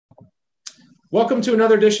Welcome to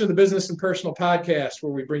another edition of the Business and Personal Podcast,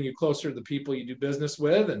 where we bring you closer to the people you do business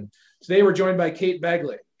with. And today we're joined by Kate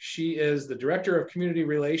Begley. She is the Director of Community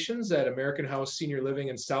Relations at American House Senior Living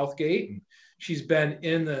in Southgate. And she's been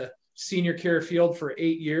in the senior care field for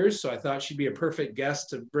 8 years. So I thought she'd be a perfect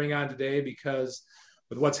guest to bring on today because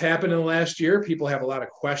with what's happened in the last year, people have a lot of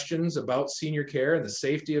questions about senior care and the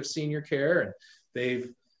safety of senior care. And they've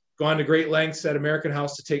gone to great lengths at American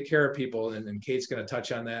House to take care of people. And Kate's going to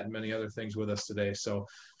touch on that and many other things with us today. So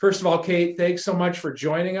first of all, Kate, thanks so much for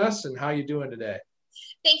joining us. And how you doing today?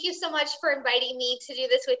 Thank you so much for inviting me to do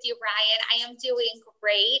this with you, Ryan. I am doing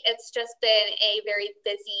great. It's just been a very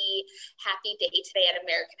busy, happy day today at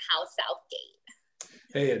American House Southgate.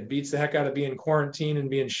 Hey, it beats the heck out of being quarantined and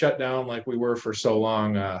being shut down like we were for so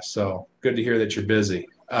long. So good to hear that you're busy.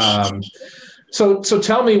 So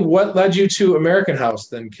tell me, what led you to American House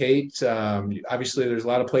then, Kate? Obviously, there's a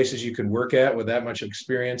lot of places you can work at with that much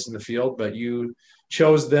experience in the field, but you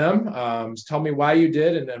chose them. Tell me why you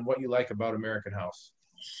did and then what you like about American House.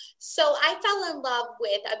 So I fell in love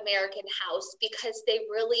with American House because they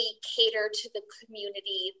really cater to the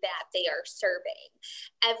community that they are serving.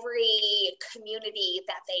 Every community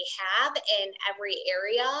that they have in every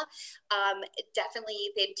area,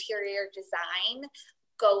 definitely the interior design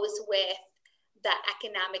goes with the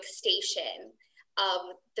economic station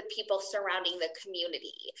of the people surrounding the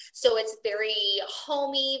community. So it's very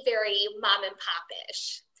homey, very mom and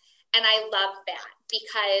pop-ish. And I love that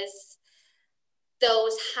because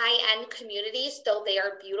those high-end communities, though they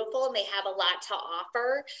are beautiful and they have a lot to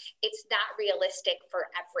offer, it's not realistic for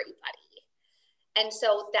everybody. And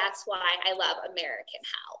so that's why I love American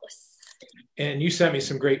House. And you sent me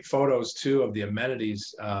some great photos too of the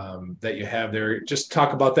amenities that you have there. Just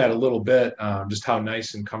talk about that a little bit, just how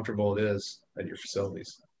nice and comfortable it is at your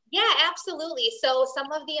facilities. Yeah, absolutely. So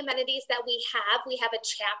some of the amenities that we have a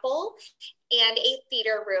chapel and a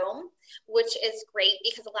theater room, which is great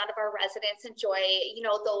because a lot of our residents enjoy,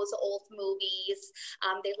 those old movies.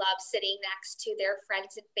 They love sitting next to their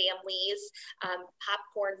friends and families,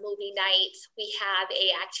 popcorn movie nights. We have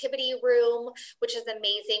a activity room, which is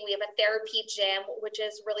amazing. We have a therapy gym, which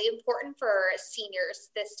is really important for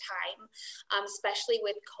seniors this time, especially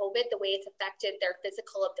with COVID, the way it's affected their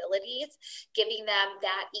physical abilities. Giving them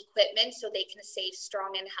that equipment so they can stay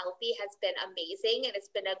strong and healthy has been amazing, and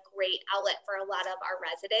it's been a great outlet for a lot of our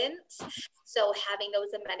residents. So having those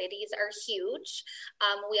amenities are huge.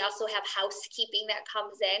 We also have housekeeping that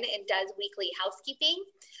comes in and does weekly housekeeping,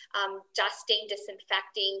 dusting,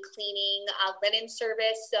 disinfecting, cleaning, linen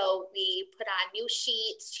service. So we put on new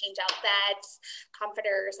sheets, change out beds,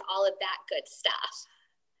 comforters, all of that good stuff.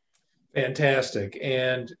 Fantastic.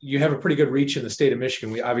 And you have a pretty good reach in the state of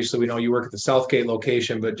Michigan. We know you work at the Southgate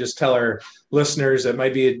location, but just tell our listeners that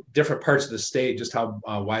might be at different parts of the state, just how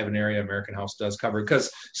wide of an area American House does cover.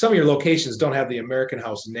 Because some of your locations don't have the American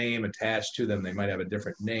House name attached to them. They might have a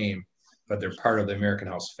different name, but they're part of the American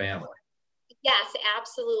House family. Yes,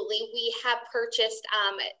 absolutely. We have purchased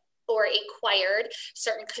or acquired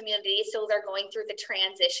certain communities, so they're going through the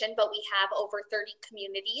transition, but we have over 30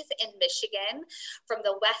 communities in Michigan, from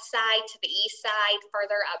the west side to the east side,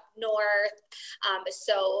 farther up north.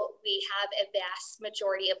 So we have a vast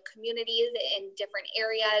majority of communities in different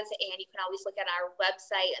areas, and you can always look at our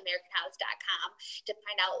website, americanhouse.com, to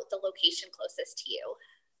find out the location closest to you.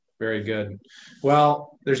 Very good.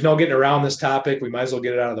 Well, there's no getting around this topic. We might as well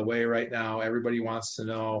get it out of the way right now. Everybody wants to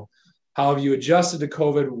know, how have you adjusted to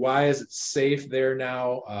COVID? Why is it safe there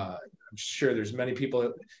now? I'm sure there's many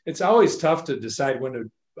people. It's always tough to decide when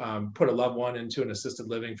to put a loved one into an assisted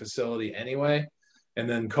living facility anyway. And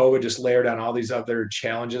then COVID just layered on all these other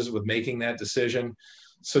challenges with making that decision.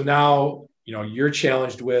 So now, you're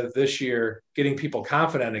challenged with this year getting people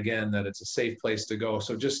confident again that it's a safe place to go.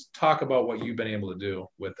 So just talk about what you've been able to do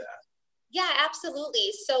with that. Yeah,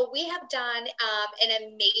 absolutely. So we have done an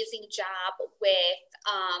amazing job with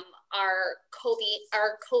our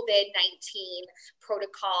COVID-19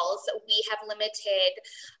 protocols. We have limited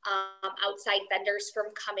outside vendors from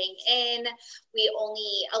coming in. We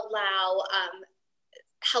only allow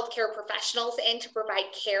healthcare professionals in to provide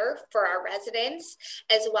care for our residents,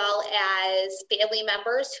 as well as family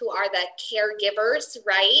members who are the caregivers,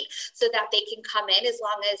 right? So that they can come in as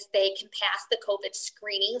long as they can pass the COVID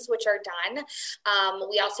screenings, which are done.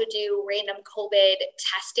 We also do random COVID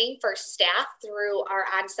testing for staff through our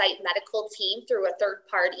on-site medical team through a third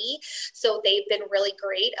party. So they've been really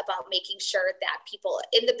great about making sure that people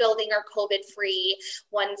in the building are COVID-free.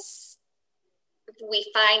 Once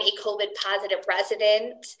we find a COVID positive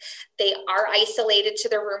resident, they are isolated to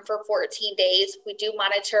their room for 14 days. We do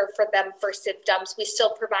monitor for them for symptoms. We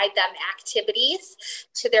still provide them activities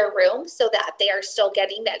to their room so that they are still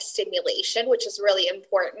getting that stimulation, which is really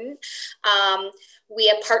important. We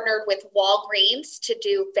have partnered with Walgreens to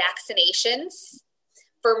do vaccinations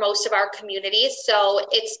for most of our communities. So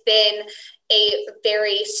it's been a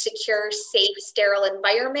very secure, safe, sterile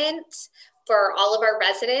environment for all of our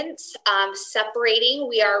residents. Separating,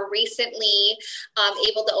 we are recently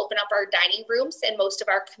able to open up our dining rooms in most of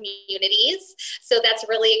our communities. So that's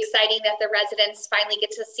really exciting that the residents finally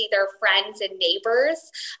get to see their friends and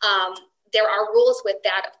neighbors. There are rules with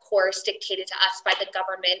that, of course, dictated to us by the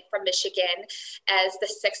government from Michigan as the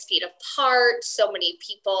 6 feet apart, so many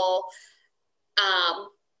people.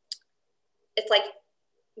 It's like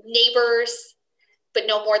neighbors, but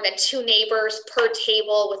no more than 2 neighbors per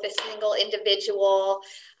table with a single individual.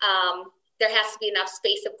 There has to be enough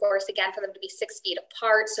space, of course, again, for them to be 6 feet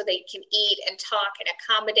apart so they can eat and talk and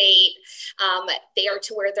accommodate. They are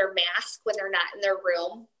to wear their mask when they're not in their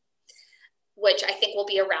room, which I think will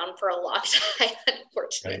be around for a long time,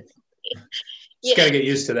 unfortunately. Right. Just got to get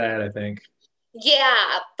used to that, I think.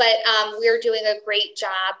 Yeah, but we're doing a great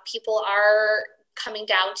job. People are coming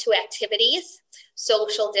down to activities,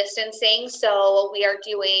 social distancing. So we are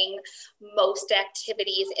doing most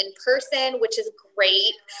activities in person, which is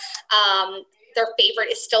great. Their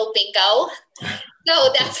favorite is still bingo.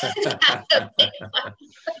 So that's the big one.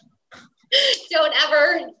 Don't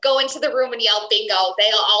ever go into the room and yell bingo.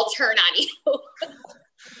 They'll all turn on you.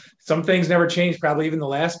 Some things never change. Probably even the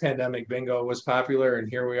last pandemic, bingo was popular, and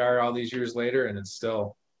here we are all these years later, and it's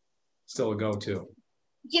still a go-to.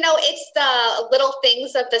 It's the little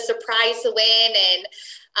things of the surprise win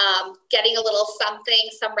and getting a little something.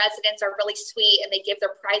 Some residents are really sweet and they give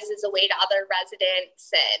their prizes away to other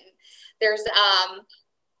residents, and there's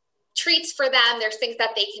treats for them. There's things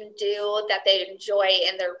that they can do that they enjoy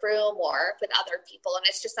in their room or with other people, and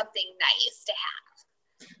it's just something nice to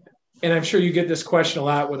have. And I'm sure you get this question a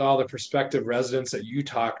lot with all the prospective residents that you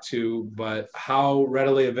talk to, but how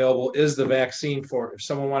readily available is the vaccine for if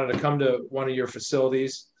someone wanted to come to one of your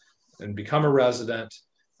facilities and become a resident?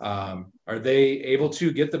 Are they able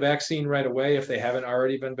to get the vaccine right away if they haven't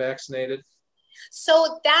already been vaccinated?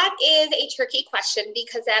 So that is a tricky question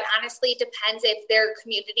because that honestly depends if their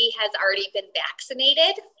community has already been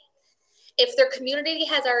vaccinated. If their community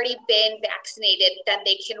has already been vaccinated, then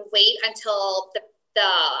they can wait until the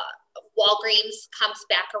Walgreens comes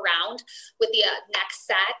back around with the next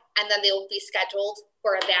set, and then they will be scheduled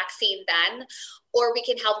for a vaccine then. Or we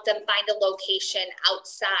can help them find a location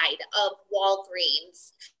outside of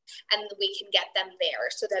Walgreens, and we can get them there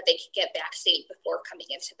so that they can get vaccinated before coming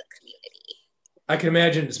into the community. I can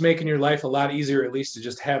imagine it's making your life a lot easier, at least to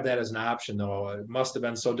just have that as an option, though. It must have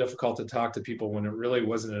been so difficult to talk to people when it really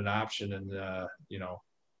wasn't an option. And,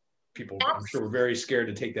 people, I'm sure, were very scared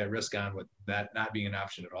to take that risk on with that not being an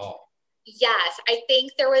option at all. Yes, I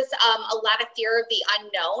think there was a lot of fear of the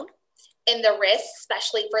unknown and the risk,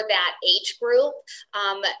 especially for that age group.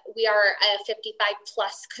 We are a 55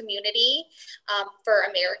 plus community for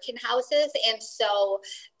American houses. And so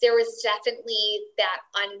there was definitely that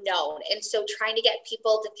unknown. And so trying to get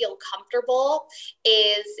people to feel comfortable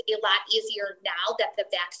is a lot easier now that the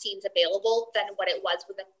vaccine's available than what it was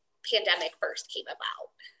when the pandemic first came about.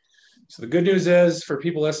 So the good news is for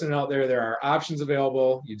people listening out there, there are options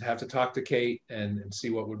available. You'd have to talk to Kate and see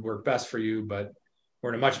what would work best for you, but we're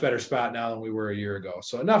in a much better spot now than we were a year ago.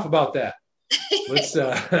 So enough about that.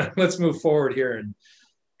 Let's move forward here. And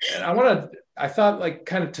I thought like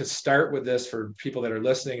kind of to start with this for people that are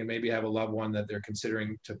listening and maybe have a loved one that they're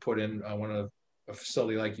considering to put in a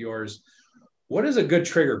facility like yours. What is a good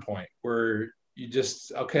trigger point where you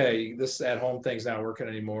just, okay, this at-home thing's not working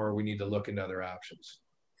anymore. We need to look into other options?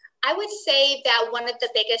 I would say that one of the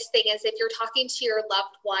biggest things is if you're talking to your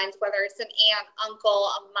loved ones, whether it's an aunt, uncle,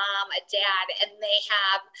 a mom, a dad, and they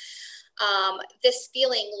have this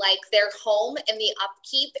feeling like their home and the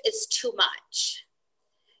upkeep is too much.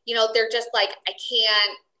 They're just like, I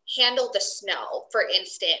can't handle the snow, for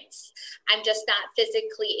instance. I'm just not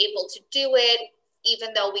physically able to do it.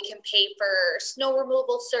 Even though we can pay for snow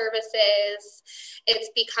removal services,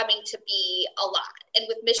 it's becoming to be a lot. And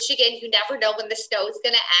with Michigan, you never know when the snow is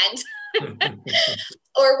going to end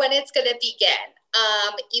or when it's going to begin.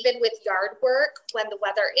 Even with yard work, when the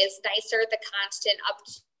weather is nicer, the constant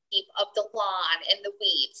upkeep of the lawn and the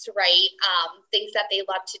weeds, right? Things that they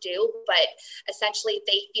love to do, but essentially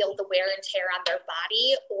they feel the wear and tear on their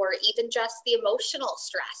body, or even just the emotional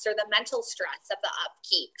stress or the mental stress of the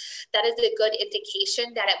upkeep. That is a good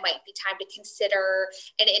indication that it might be time to consider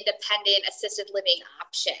an independent assisted living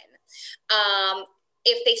option.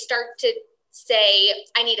 If they start to say,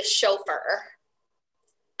 I need a chauffeur,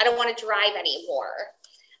 I don't want to drive anymore,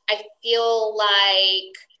 I feel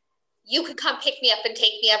like you could come pick me up and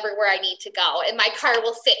take me everywhere I need to go, and my car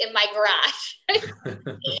will sit in my garage.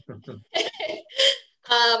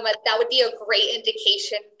 That would be a great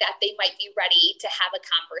indication that they might be ready to have a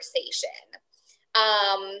conversation.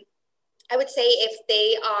 I would say if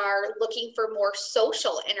they are looking for more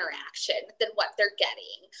social interaction than what they're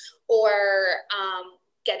getting, or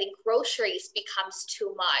getting groceries becomes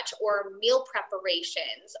too much, or meal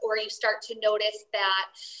preparations, or you start to notice that,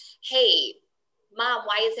 hey, Mom,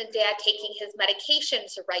 why isn't Dad taking his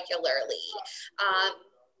medications regularly?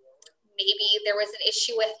 Maybe there was an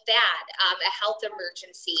issue with that, a health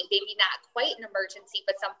emergency, maybe not quite an emergency,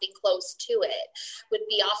 but something close to it would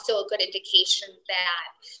be also a good indication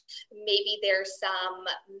that maybe there's some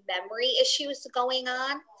memory issues going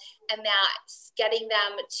on, and that's getting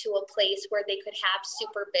them to a place where they could have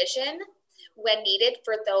supervision when needed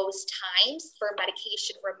for those times for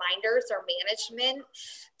medication reminders or management.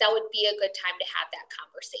 That would be a good time to have that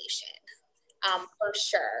conversation, for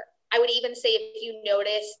sure. I would even say if you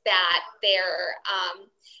notice that their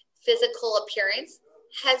physical appearance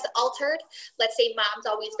has altered, let's say Mom's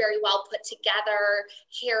always very well put together,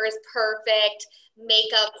 hair is perfect,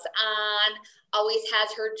 makeup's on, always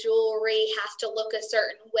has her jewelry, has to look a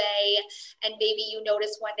certain way, and maybe you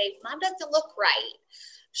notice one day, Mom doesn't look right.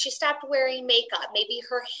 She stopped wearing makeup. Maybe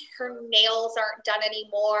her nails aren't done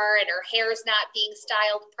anymore, and her hair is not being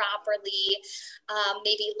styled properly.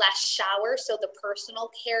 Maybe less shower, so the personal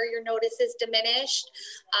care you notice is diminished.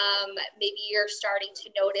 Maybe you're starting to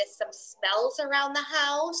notice some smells around the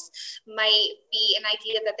house. Might be an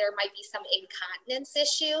idea that there might be some incontinence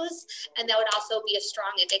issues, and that would also be a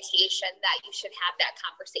strong indication that you should have that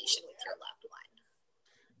conversation with your loved one.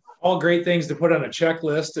 All great things to put on a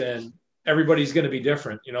checklist, and everybody's going to be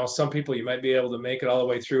different. You know, some people you might be able to make it all the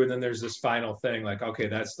way through, and then there's this final thing like, okay,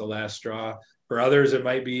 that's the last straw. For others, it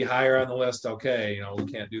might be higher on the list. Okay, you know, we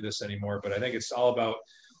can't do this anymore. But I think it's all about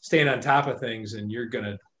staying on top of things, and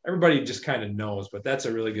everybody just kind of knows, but that's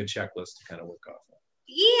a really good checklist to kind of work off of.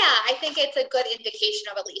 Yeah, I think it's a good indication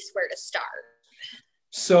of at least where to start.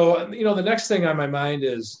 So, you know, the next thing on my mind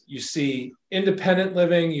is you see independent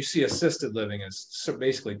living, you see assisted living as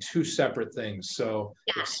basically two separate things. So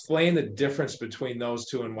yes. Explain the difference between those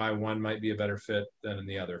two and why one might be a better fit than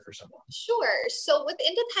the other for someone. Sure. So with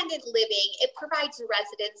independent living, it provides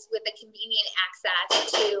residents with a convenient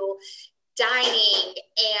access to dining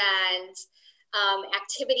and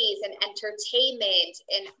activities and entertainment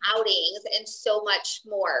and outings and so much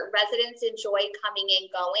more. Residents enjoy coming and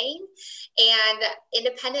going. And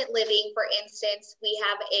independent living, for instance, we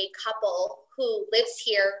have a couple who lives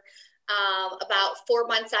here about 4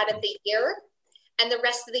 months out of the year, and the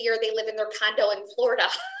rest of the year they live in their condo in Florida.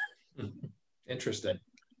 Interesting.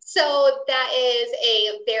 So that is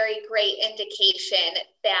a very great indication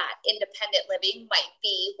that independent living might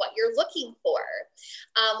be what you're looking for.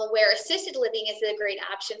 Where assisted living is a great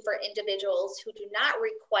option for individuals who do not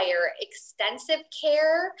require extensive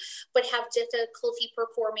care, but have difficulty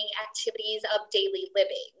performing activities of daily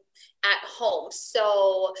living at home.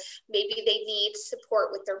 So maybe they need support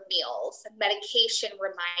with their meals, medication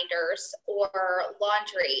reminders, or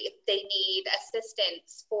laundry. They need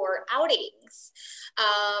assistance for outings.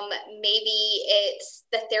 Maybe it's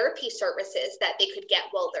the therapy services that they could get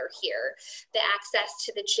while they're here, the access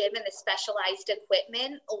to the gym and the specialized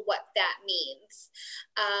equipment, what that means.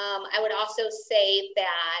 I would also say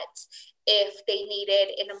that if they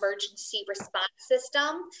needed an emergency response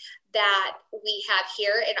system that we have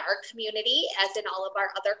here in our community, as in all of our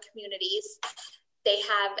other communities, they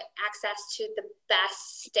have access to the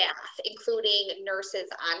best staff, including nurses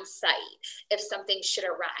on site, if something should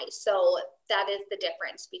arise. So that is the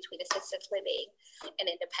difference between assisted living and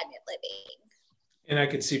independent living. And I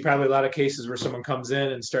could see probably a lot of cases where someone comes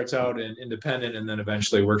in and starts out in independent and then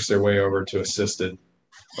eventually works their way over to assisted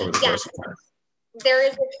over the course of time. There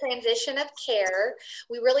is a transition of care.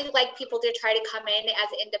 We really like people to try to come in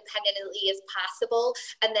as independently as possible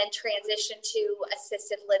and then transition to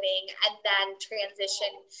assisted living and then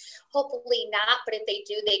transition, hopefully not, but if they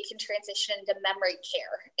do, they can transition to memory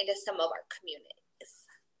care into some of our communities.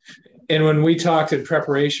 And when we talked in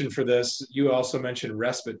preparation for this, you also mentioned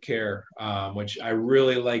respite care, which I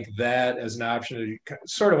really like that as an option. You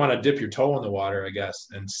sort of want to dip your toe in the water, I guess,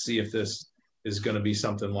 and see if this is going to be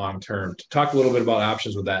something long term. Talk a little bit about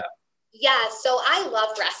options with that. Yeah, so I love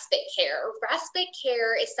respite care. Respite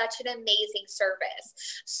care is such an amazing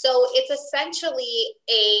service. So it's essentially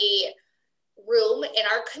a room in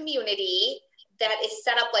our community that is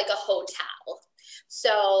set up like a hotel.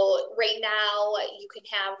 So right now you can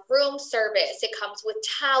have room service. It comes with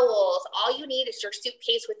towels. All you need is your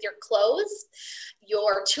suitcase with your clothes,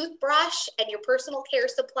 your toothbrush, and your personal care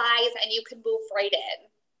supplies, and you can move right in,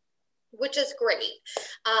 which is great.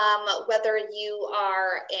 Whether you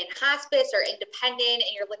are in hospice or independent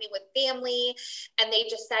and you're living with family and they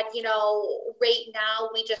just said, right now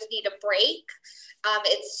we just need a break.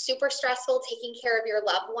 It's super stressful taking care of your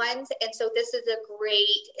loved ones. And so this is a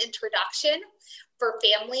great introduction for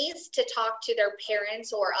families to talk to their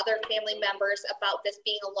parents or other family members about this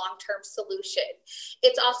being a long-term solution.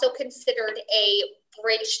 It's also considered a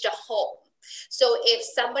bridge to home. So if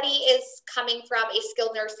somebody is coming from a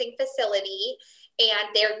skilled nursing facility and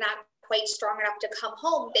they're not quite strong enough to come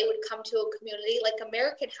home, they would come to a community like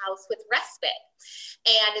American House with respite,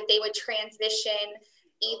 and they would transition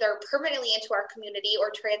either permanently into our community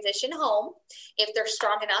or transition home if they're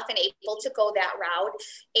strong enough and able to go that route.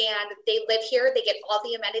 And they live here, they get all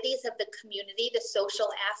the amenities of the community, the social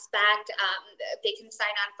aspect. They can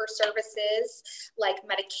sign on for services like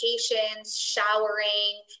medications,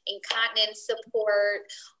 showering, incontinence support,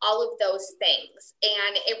 all of those things.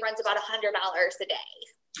 And it runs about $100 a day.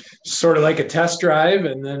 Sort of like a test drive.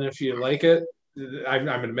 And then if you like it, I'm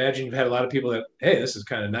imagining you've had a lot of people that, hey, this is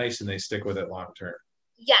kind of nice, and they stick with it long term.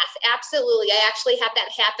 Yes, absolutely. I actually had that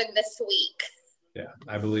happen this week. Yeah,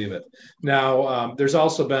 I believe it. Now, there's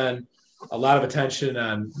also been a lot of attention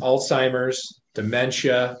on Alzheimer's,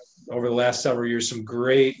 dementia over the last several years. Some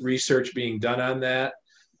great research being done on that.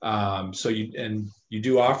 So you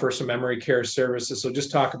do offer some memory care services. So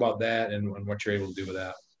just talk about that and what you're able to do with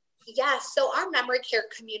that. Yeah, so our memory care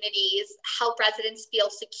communities help residents feel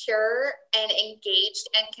secure and engaged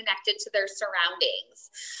and connected to their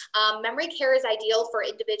surroundings. Memory care is ideal for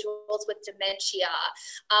individuals with dementia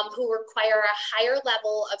who require a higher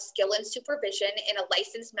level of skill and supervision in a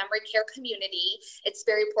licensed memory care community. It's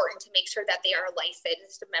very important to make sure that they are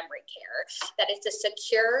licensed memory care, that it's a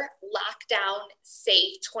secure, lockdown,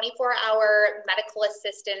 safe, 24-hour medical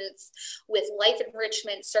assistance with life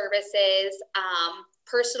enrichment services.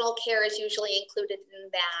 Personal care is usually included in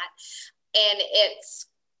that. And it's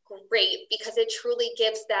great because it truly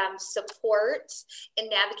gives them support in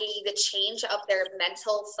navigating the change of their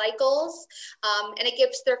mental cycles. And it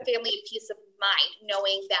gives their family a peace of mind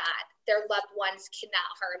knowing that their loved ones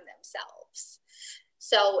cannot harm themselves.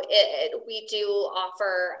 So we do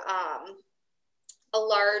offer a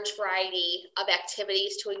large variety of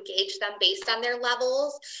activities to engage them based on their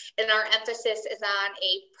levels. And our emphasis is on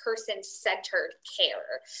a person-centered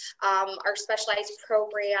care. Our specialized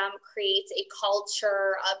program creates a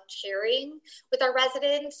culture of caring with our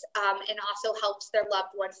residents and also helps their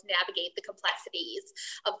loved ones navigate the complexities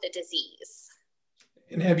of the disease.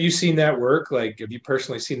 And have you seen that work? Like, have you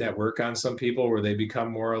personally seen that work on some people where they become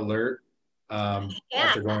more alert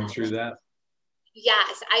after going through that?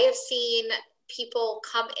 Yes, I have seen people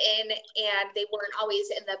come in and they weren't always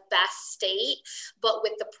in the best state, but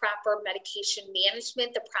with the proper medication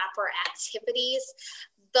management, the proper activities,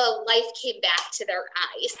 the life came back to their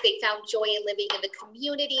eyes. They found joy in living in the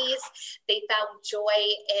communities. They found joy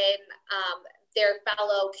in their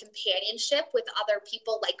fellow companionship with other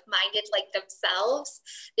people like-minded like themselves.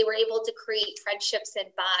 They were able to create friendships and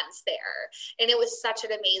bonds there. And it was such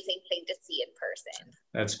an amazing thing to see in person.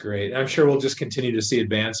 That's great. I'm sure we'll just continue to see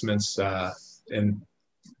advancements in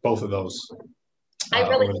both of those I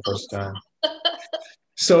really over the first time.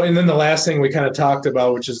 So, and then the last thing we kind of talked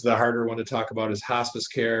about, which is the harder one to talk about, is hospice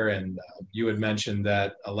care. And you had mentioned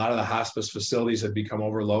that a lot of the hospice facilities had become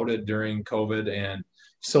overloaded during COVID, and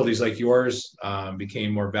facilities like yours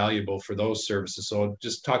became more valuable for those services. So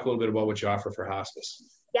just talk a little bit about what you offer for hospice.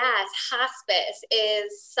 Yes, hospice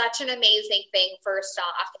is such an amazing thing. First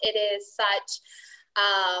off, it is such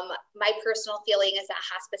my personal feeling is that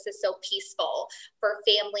hospice is so peaceful for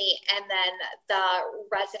family and then the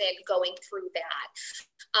resident going through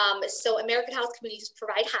that. So American House communities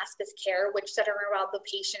provide hospice care, which center around the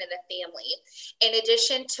patient and the family. In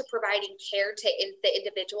addition to providing care to the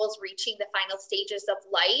individuals reaching the final stages of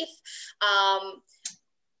life,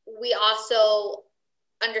 we also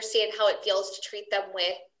understand how it feels to treat them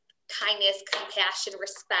with kindness, compassion,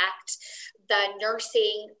 respect, the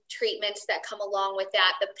nursing treatments that come along with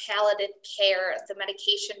that, the palliative care, the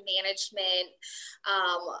medication management,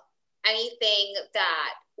 anything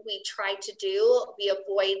that we try to do, we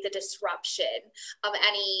avoid the disruption of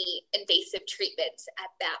any invasive treatments at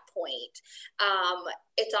that point.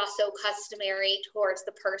 It's also customary towards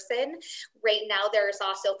the person. Right now, there's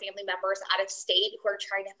also family members out of state who are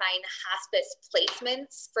trying to find hospice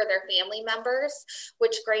placements for their family members.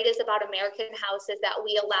 What's great is about American House is that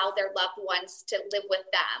we allow their loved ones to live with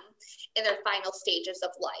them in their final stages of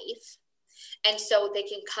life. And so they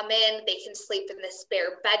can come in, they can sleep in the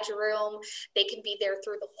spare bedroom, they can be there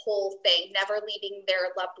through the whole thing, never leaving their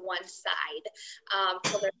loved one's side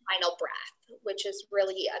till their final breath, which is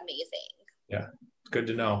really amazing. Yeah, good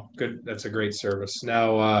to know. Good. That's a great service.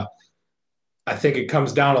 Now, I think it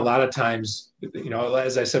comes down a lot of times,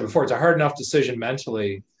 as I said before, it's a hard enough decision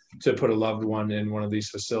mentally to put a loved one in one of these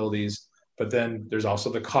facilities. But then there's also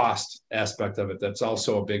the cost aspect of it. That's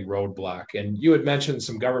also a big roadblock. And you had mentioned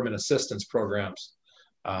some government assistance programs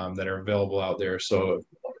that are available out there. So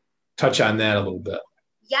touch on that a little bit.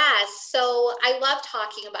 Yes. So I love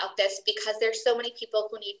talking about this because there's so many people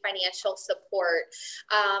who need financial support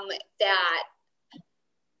that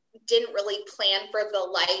didn't really plan for the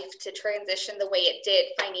life to transition the way it did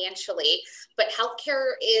financially, but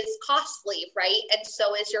healthcare is costly, right? And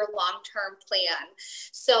so is your long-term plan.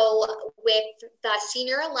 So with the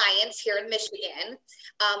Senior Alliance here in Michigan,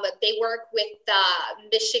 they work with the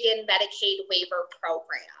Michigan Medicaid Waiver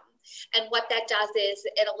Program. And what that does is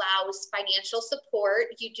it allows financial support.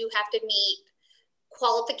 You do have to meet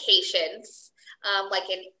qualifications,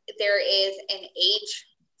 there is an age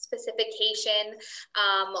specification,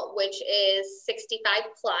 which is 65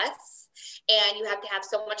 plus, and you have to have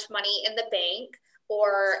so much money in the bank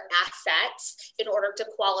or assets in order to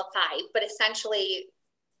qualify. But essentially,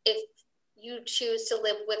 if you choose to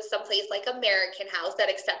live with someplace like American House that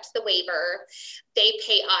accepts the waiver, they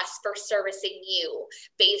pay us for servicing you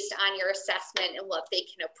based on your assessment and what they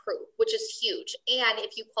can approve, which is huge. And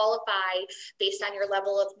if you qualify based on your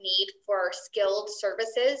level of need for skilled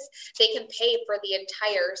services, they can pay for the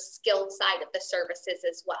entire skilled side of the services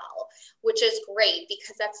as well, which is great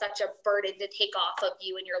because that's such a burden to take off of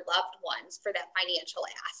you and your loved ones for that financial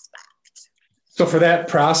aspect. So for that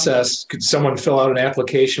process, could someone fill out an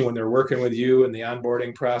application when they're working with you in the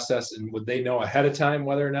onboarding process, and would they know ahead of time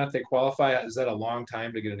whether or not they qualify? Is that a long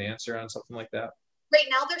time to get an answer on something like that? Right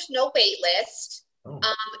now, there's no wait list. Oh.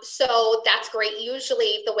 So that's great.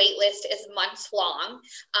 Usually the wait list is months long,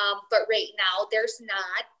 but right now there's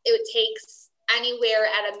not. It takes anywhere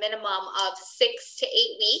at a minimum of 6 to 8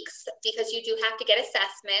 weeks because you do have to get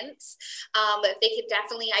assessments. They can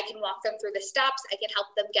definitely, I can walk them through the steps. I can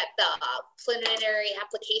help them get the preliminary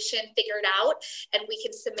application figured out, and we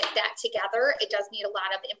can submit that together. It does need a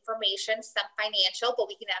lot of information, some financial, but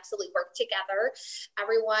we can absolutely work together.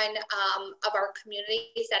 Everyone of our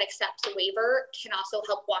communities that accepts a waiver can also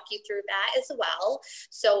help walk you through that as well.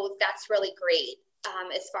 So that's really great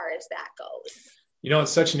as far as that goes.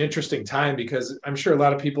 It's such an interesting time because I'm sure a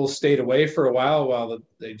lot of people stayed away for a while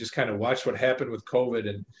they just kind of watched what happened with COVID.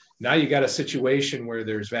 And now you got a situation where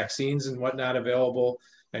there's vaccines and whatnot available.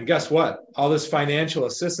 And guess what? All this financial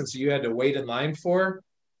assistance you had to wait in line for,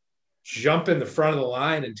 jump in the front of the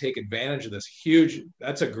line and take advantage of this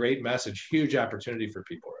that's a great message, huge opportunity for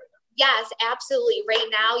people right now. Yes, absolutely. Right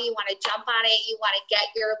now, you want to jump on it. You want to get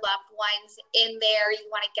your loved ones in there. You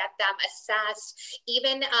want to get them assessed.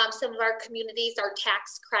 Even some of our communities are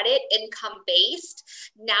tax credit income based.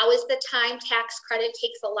 Now is the time. Tax credit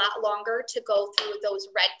takes a lot longer to go through those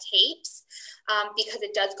red tapes because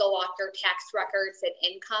it does go off your tax records and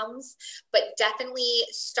incomes. But definitely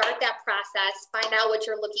start that process. Find out what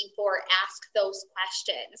you're looking for. Ask those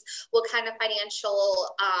questions. What kind of financial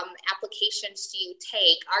applications do you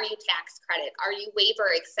take? Are you tax credit? Are you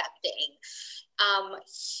waiver accepting?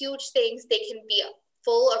 Huge things. They can be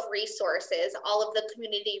full of resources. All of the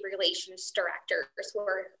community relations directors who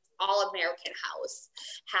are all American House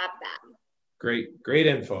have them. Great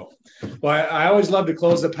info. Well, I always love to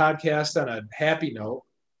close the podcast on a happy note,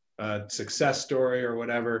 a success story or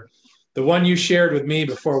whatever. The one you shared with me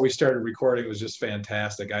before we started recording was just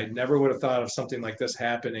fantastic. I never would have thought of something like this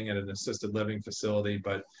happening at an assisted living facility,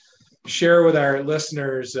 but share with our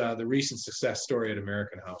listeners the recent success story at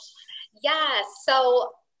American House. Yes.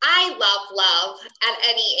 So I love at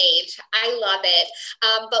any age. I love it.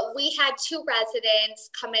 But we had 2 residents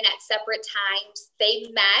come in at separate times. They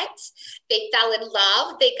met, they fell in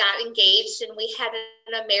love, they got engaged, and we had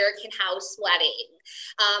an American House wedding.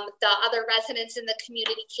 The other residents in the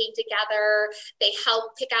community came together. They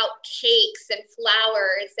helped pick out cakes and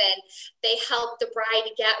flowers, and they helped the bride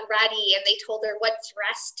get ready, and they told her what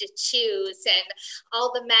dress to choose. And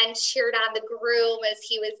all the men cheered on the groom as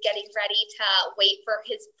he was getting ready to wait for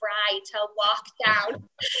his bride to walk down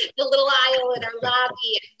the little aisle in our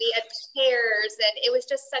lobby. And we had chairs, and it was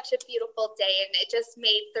just such a beautiful day. And it just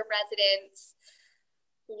made the residents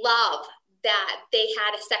love that they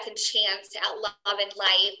had a second chance at love and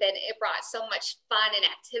life, and it brought so much fun and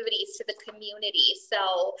activities to the community.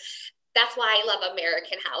 So that's why I love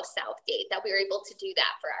American House Southgate, that we were able to do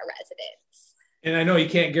that for our residents. And I know you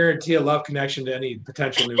can't guarantee a love connection to any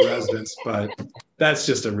potential new residents, but that's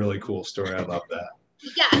just a really cool story. I love that.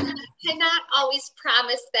 Yeah, I cannot always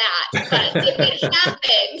promise that, but if it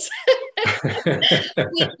happens,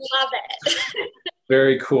 we love it.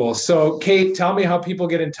 Very cool. So, Kate, tell me how people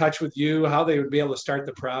get in touch with you, how they would be able to start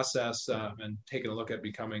the process and taking a look at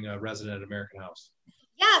becoming a resident at American House.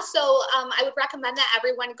 Yeah, so I would recommend that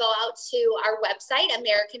everyone go out to our website,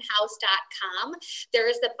 AmericanHouse.com. There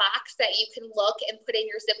is a box that you can look and put in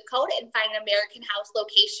your zip code and find an American House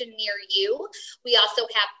location near you. We also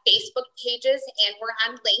have Facebook pages, and we're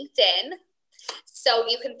on LinkedIn. So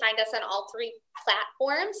you can find us on all three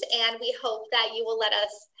platforms, and we hope that you will let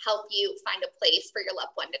us help you find a place for your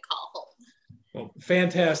loved one to call home. Well,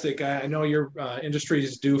 fantastic. I know your industry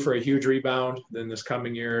is due for a huge rebound in this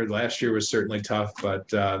coming year. Last year was certainly tough, but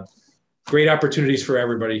great opportunities for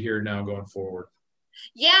everybody here now going forward.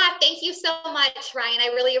 Yeah, thank you so much, Ryan.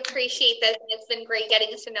 I really appreciate this. It's been great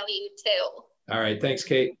getting to know you too. All right. Thanks,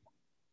 Kate.